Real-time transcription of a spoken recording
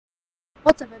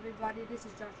What's up, everybody? This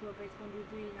is Joshua Breaks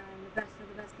 123, and I am the best of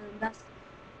the best of the best.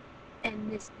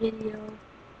 And this video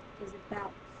is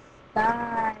about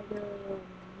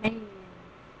Spider-Man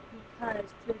because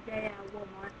today at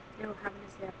Walmart they were having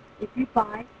a sale. If you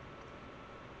buy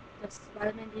the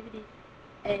Spider-Man DVD,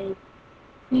 a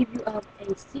preview of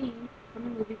a scene from the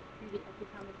movie, you get every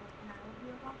comic book, and I will be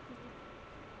about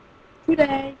to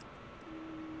today.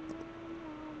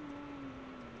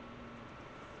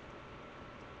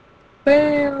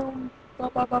 Boom! Bum,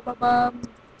 bum, bum, bum, bum.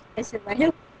 It's right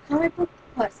here. Comic book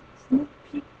plus sneak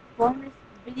peek bonus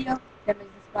video that makes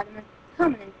the Spider-Man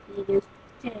coming in theaters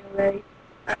January,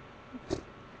 uh,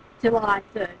 July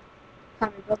 3rd.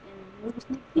 Comic book and movie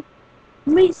sneak peek.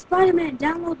 Meet Spider-Man.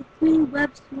 Download the free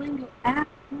web slinger app.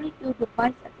 Point your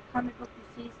device at the comic book to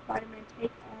see Spider-Man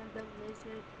take on the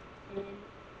Lizard in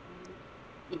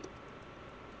the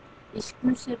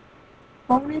exclusive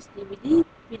bonus DVD.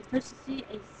 Be the first to see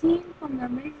a scene from the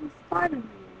Amazing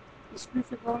Spider-Man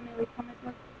exclusive only comic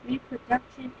book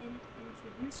reproduction in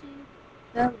introducing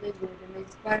the Lizard.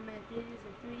 Amazing Spider-Man theaters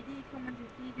in 3D coming to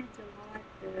theater July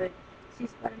 3rd. See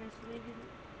Spider-Man swing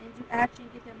into action,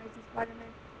 get the Amazing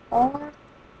Spider-Man or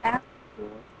app for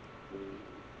free.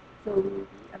 So we'll be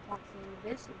unboxing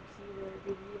this and see the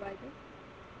DVD right there.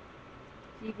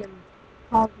 So you can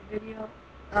pause the video.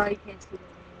 You can't see it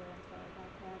anywhere. I'm sorry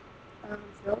about that.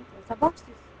 So let's unbox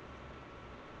this.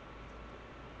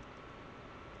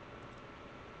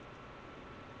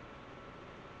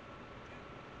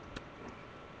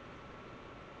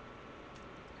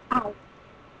 Ow.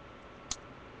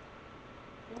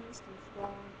 There's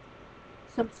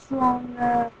some strong,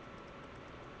 wow.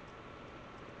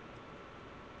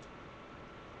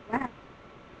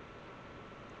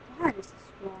 God, this is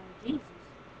strong. Jesus.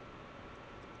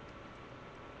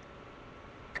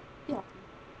 Yeah.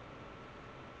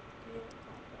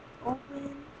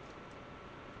 Open.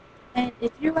 And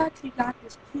if you actually got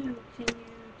this too, can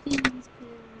you please put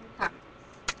in the comments?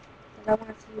 Because I want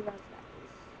to see who else got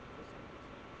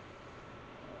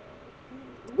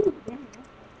this. Ooh, damn, that's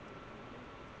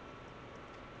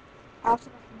I also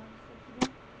got some other stuff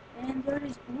today. And there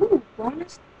is, ooh,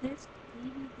 bonus disc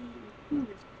DVD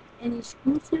includes an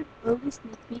exclusive early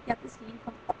sneak peek at the scene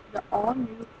from the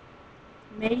all-new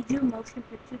major motion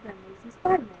picture The Amazing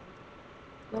Spider-Man.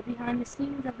 Go behind the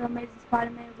scenes of The Amazing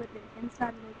Spider-Man with an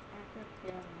inside look at the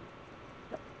film.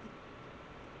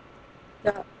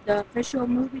 The official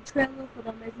movie trailer for The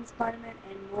Amazing Spider-Man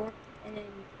and more. And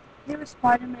then here is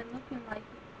Spider-Man looking like,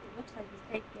 it looks like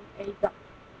he's taking a dump.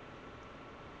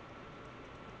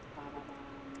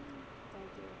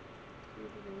 Right there. See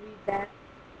if you can read that.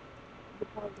 You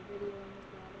can pause the video and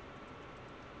look at it.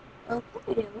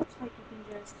 Okay, it looks like you can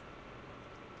just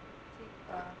take,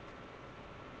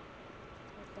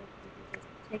 looks like you can just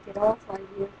take it off right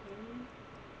here. Can you?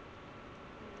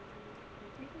 Can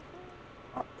you take it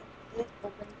off? Oh, it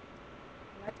opened.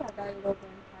 I thought I got it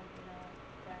open. I did not.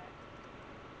 That.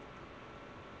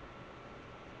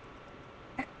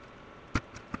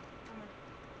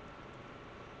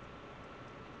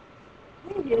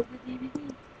 Hey, here's the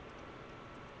DVD.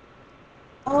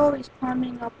 Oh, he's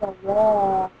climbing up a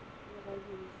wall.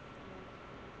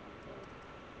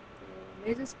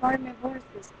 Amazing Spider-Man bonus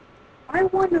disc. I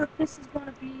wonder if this is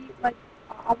gonna be like.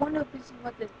 I wonder if this is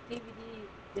what the DVD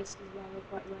disc is gonna look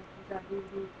like when it comes out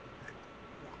DVD.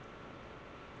 Yeah.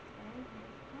 And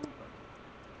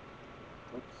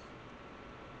oops.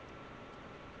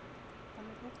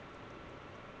 Comic book.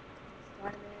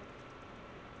 Spider-Man.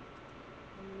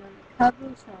 And then the cover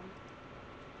some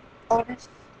artist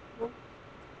book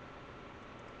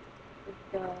with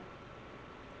the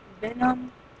Venom.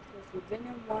 Let's see,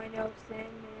 Venom, Rhino,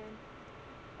 Sandman,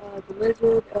 the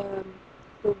Lizard,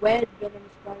 the Red Venom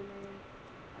Spider-Man.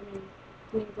 I mean,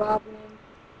 Green Goblin,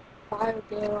 Fire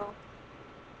Girl.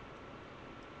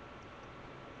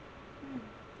 Hmm.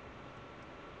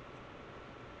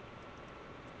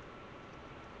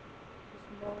 Just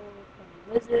more from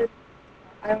Lizard.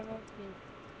 I don't know if you can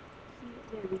see it.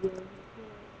 There we go. The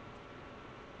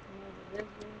Lizard.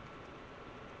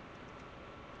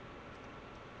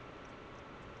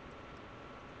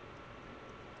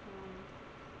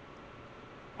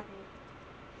 Okay.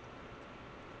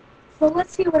 So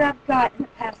let's see what I've got in the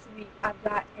past week. I've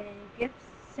got a gift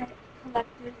set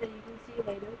collectors that you can see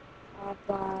later. I've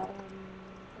got a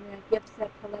gift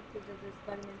set collectors of the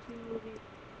Spider-Man 2 movie,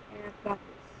 and I've got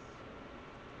this.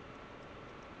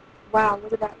 Wow,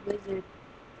 look at that lizard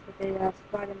with a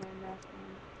Spider-Man mask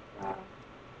on. Wow.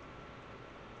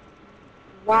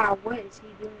 Wow, what is he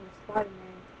doing with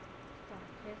Spider-Man? Kind of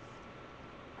pissed.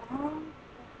 That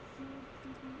seems to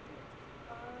be it.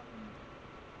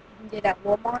 You can get at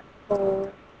Walmart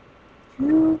or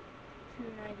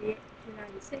 298,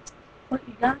 296. But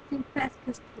you gotta think fast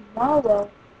because tomorrow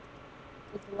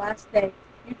is the last day.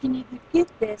 You can either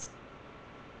get this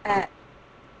at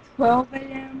 12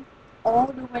 a.m. all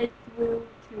the way through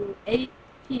to 8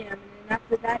 p.m. and then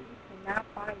after that you cannot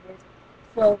buy this.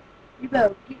 So you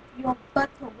better get your butt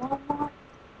to Walmart.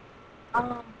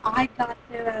 I got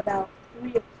there at about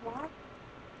 3 o'clock.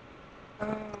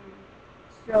 Um,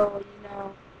 so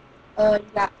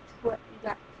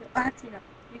actually no,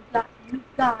 you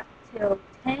got till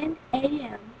 10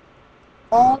 a.m.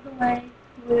 all the way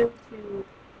through to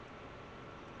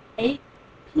 8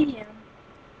 p.m.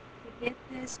 to get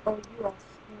this, or you are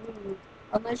screwed.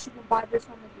 Unless you can buy this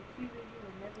on the computer, you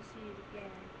will never see it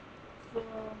again. So,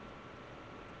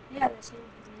 yeah, that seems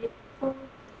to be it for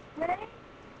today.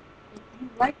 If you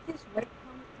like this, rate,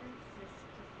 comment,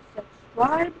 and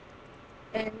subscribe,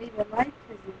 and leave a like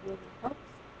because it really helps.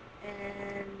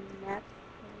 And that's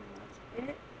pretty much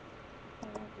it. I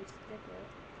want the sticker,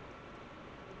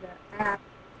 the app.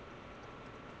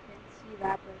 Can't see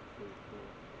that, but it's pretty cool.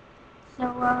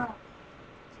 So,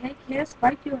 take care,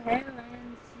 spike your hair,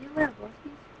 and see you later, boys.